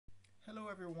Hello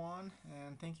everyone,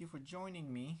 and thank you for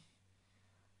joining me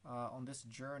on this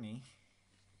journey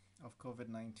of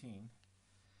COVID-19.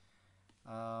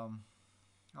 I'm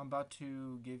about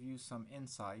to give you some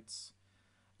insights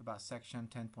about Section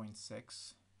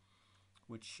 10.6,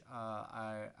 which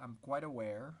I'm quite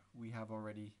aware we have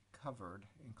already covered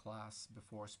in class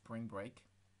before spring break.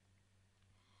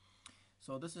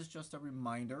 So this is just a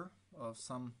reminder of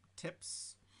some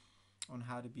tips on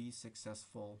how to be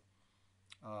successful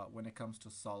when it comes to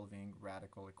solving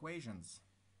radical equations.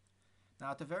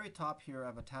 Now at the very top here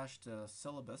I've attached a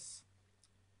syllabus,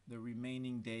 the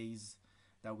remaining days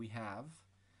that we have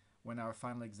when our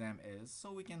final exam is,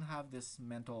 so we can have this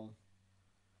mental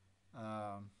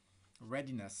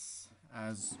readiness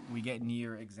as we get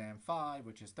near exam 5,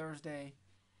 which is Thursday,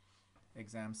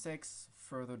 exam 6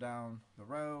 further down the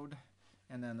road,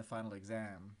 and then the final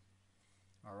exam.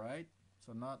 All right,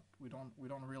 so we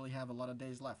don't really have a lot of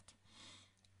days left.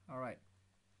 All right,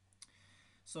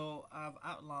 so I've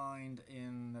outlined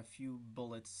in a few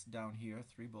bullets down here,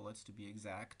 3 bullets to be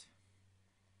exact,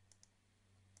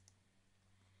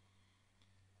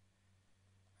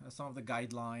 some of the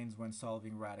guidelines when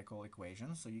solving radical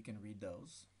equations, so you can read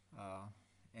those.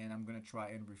 And I'm going to try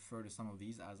and refer to some of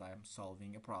these as I'm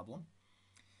solving a problem.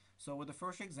 So with the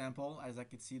first example, as I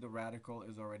can see, the radical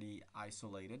is already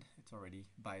isolated. It's already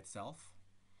by itself.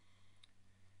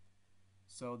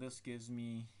 So this gives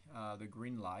me the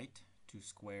green light to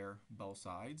square both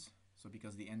sides. So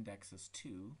because the index is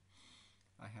 2,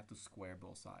 I have to square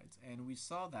both sides. And we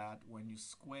saw that when you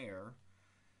square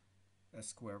a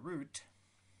square root,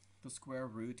 the square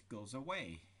root goes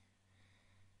away.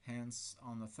 Hence,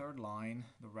 on the third line,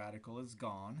 the radical is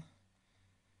gone.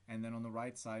 And then on the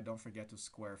right side, don't forget to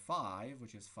square 5,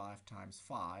 which is 5 times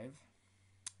 5.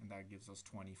 And that gives us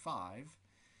 25.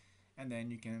 And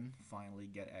then you can finally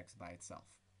get x by itself.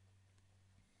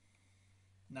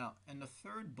 Now, in the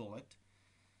third bullet,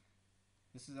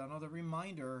 this is another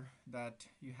reminder that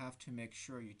you have to make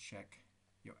sure you check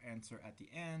your answer at the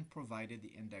end, provided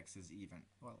the index is even.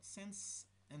 Well, since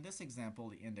in this example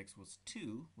the index was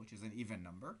 2, which is an even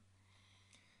number,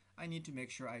 I need to make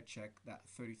sure I check that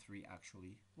 33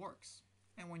 actually works.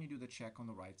 And when you do the check on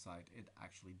the right side, it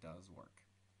actually does work.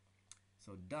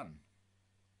 So done.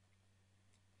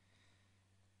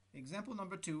 Example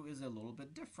number 2 is a little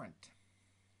bit different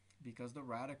because the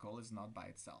radical is not by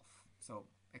itself. So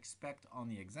expect on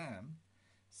the exam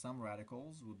some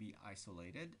radicals will be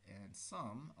isolated and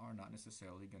some are not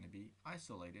necessarily going to be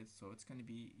isolated, so it's going to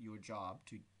be your job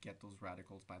to get those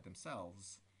radicals by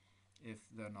themselves if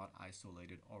they're not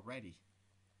isolated already.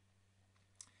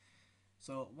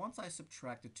 So once I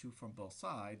subtract the 2 from both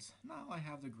sides, now I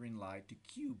have the green light to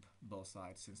cube both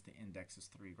sides since the index is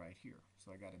 3 right here.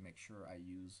 So I got to make sure I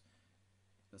use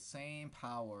the same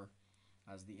power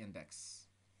as the index.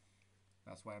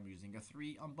 That's why I'm using a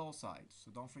 3 on both sides.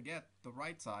 So don't forget, the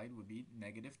right side would be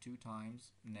negative 2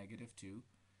 times negative 2.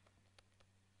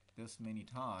 This many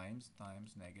times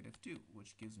negative 2,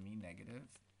 which gives me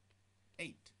negative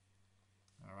 8.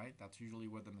 All right, that's usually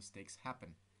where the mistakes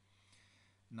happen.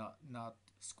 Not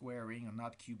squaring or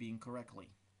not cubing correctly.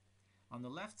 On the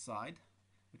left side,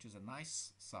 which is a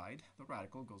nice side, the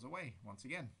radical goes away once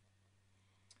again.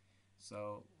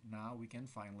 So now we can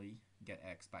finally get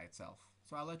x by itself.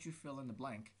 So I'll let you fill in the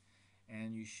blank,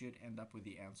 and you should end up with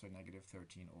the answer negative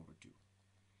 13 over 2.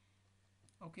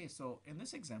 Okay, so in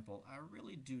this example, I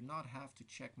really do not have to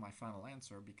check my final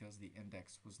answer because the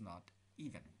index was not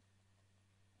even.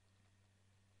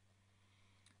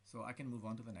 So I can move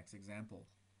on to the next example.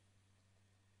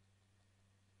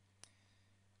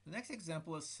 The next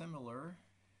example is similar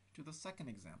to the second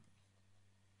example,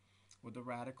 where the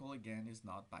radical again is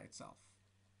not by itself.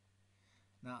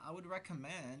 Now I would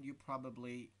recommend you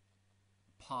probably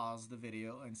pause the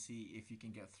video and see if you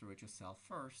can get through it yourself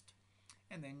first,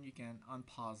 and then you can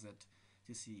unpause it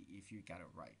to see if you got it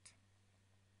right.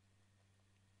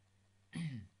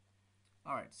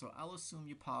 Alright, so I'll assume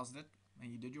you paused it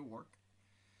and you did your work,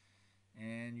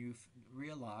 and you've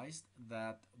realized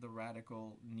that the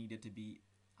radical needed to be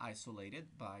isolated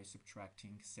by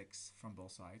subtracting 6 from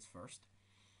both sides first,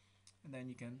 and then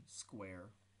you can square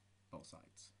both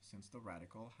sides. Since the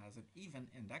radical has an even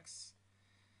index,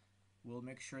 we'll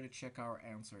make sure to check our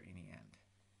answer in the end.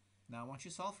 Now once you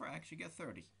solve for x, you get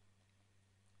 30.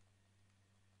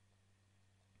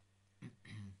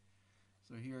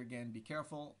 So here again, be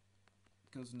careful,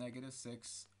 because negative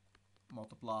 6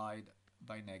 multiplied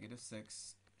by negative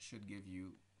 6 should give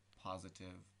you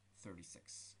positive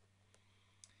 36.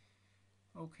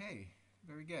 Okay,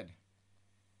 very good.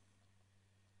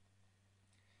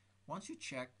 Once you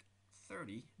check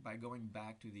 30 by going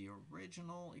back to the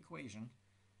original equation,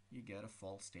 you get a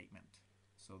false statement.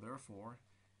 So therefore,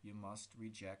 you must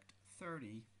reject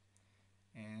 30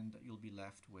 and you'll be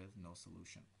left with no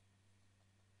solution.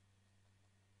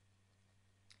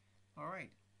 All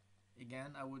right,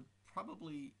 again, I would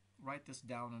probably write this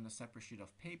down on a separate sheet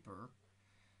of paper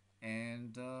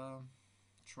and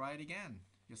try it again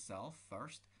yourself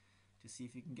first to see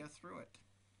if you can get through it.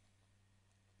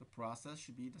 The process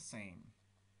should be the same.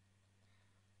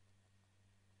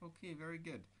 Okay, very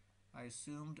good. I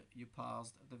assumed you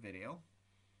paused the video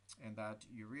and that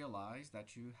you realize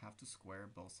that you have to square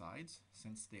both sides.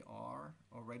 Since they are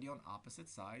already on opposite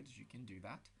sides, you can do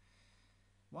that.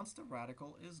 Once the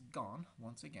radical is gone,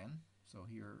 once again, so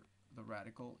here the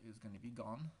radical is going to be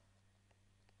gone.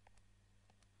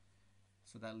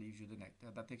 So that leaves you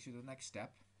that takes you to the next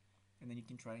step, and then you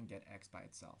can try and get x by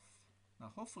itself.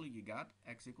 Now hopefully you got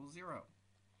x equals 0.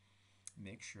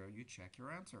 Make sure you check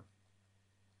your answer.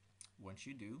 Once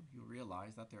you do, you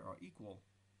realize that they are equal.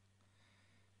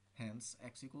 Hence,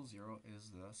 x equals 0 is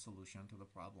the solution to the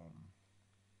problem.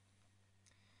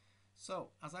 So,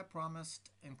 as I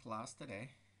promised in class today,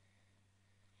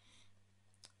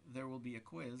 there will be a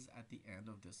quiz at the end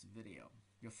of this video.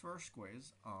 Your first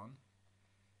quiz on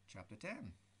Chapter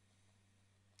 10.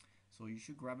 So you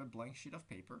should grab a blank sheet of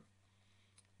paper.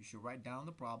 You should write down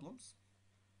the problems,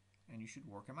 and you should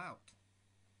work them out.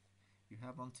 You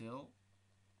have until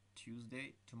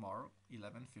Tuesday, tomorrow,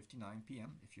 11:59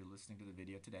 p.m. if you're listening to the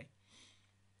video today.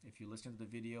 If you listen to the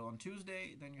video on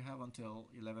Tuesday, then you have until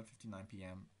 11:59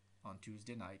 p.m. on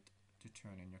Tuesday night to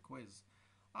turn in your quiz.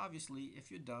 Obviously, if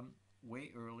you're done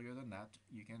way earlier than that,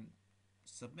 you can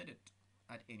submit it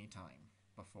at any time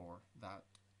before that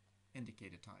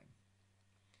indicated time.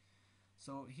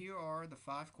 So here are the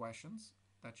 5 questions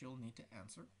that you'll need to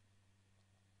answer.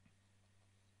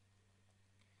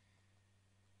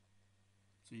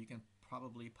 So you can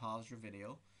probably pause your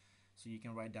video so you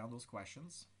can write down those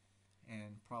questions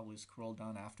and probably scroll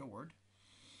down afterward.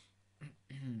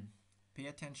 Pay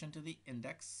attention to the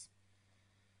index.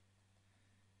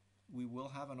 We will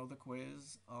have another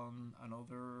quiz on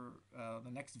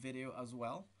the next video as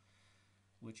well,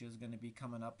 which is going to be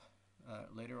coming up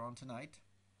later on tonight,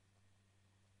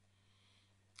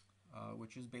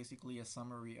 which is basically a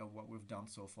summary of what we've done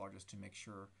so far, just to make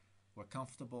sure we're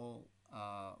comfortable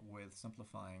with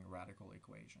simplifying radical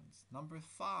equations. Number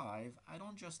 5, I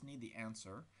don't just need the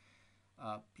answer.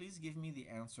 Please give me the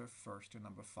answer first to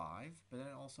number 5, but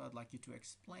then also I'd like you to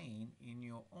explain in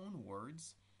your own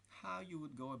words how you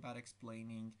would go about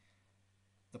explaining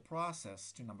the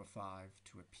process to number 5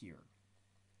 to appear.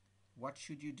 What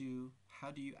should you do?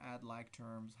 How do you add like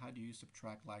terms? How do you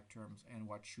subtract like terms? And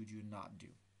what should you not do?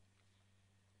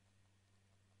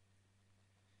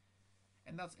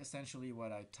 And that's essentially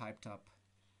what I typed up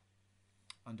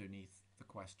underneath the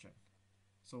question.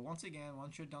 So once again,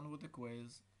 once you're done with the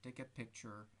quiz, take a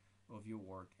picture of your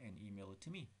work and email it to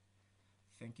me.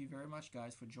 Thank you very much,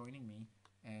 guys, for joining me,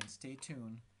 and stay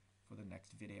tuned for the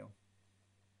next video,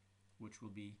 which will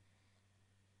be,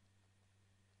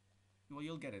 well,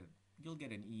 you'll get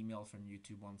an email from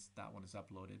YouTube once that one is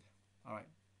uploaded. All right,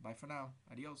 bye for now.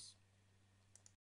 Adios.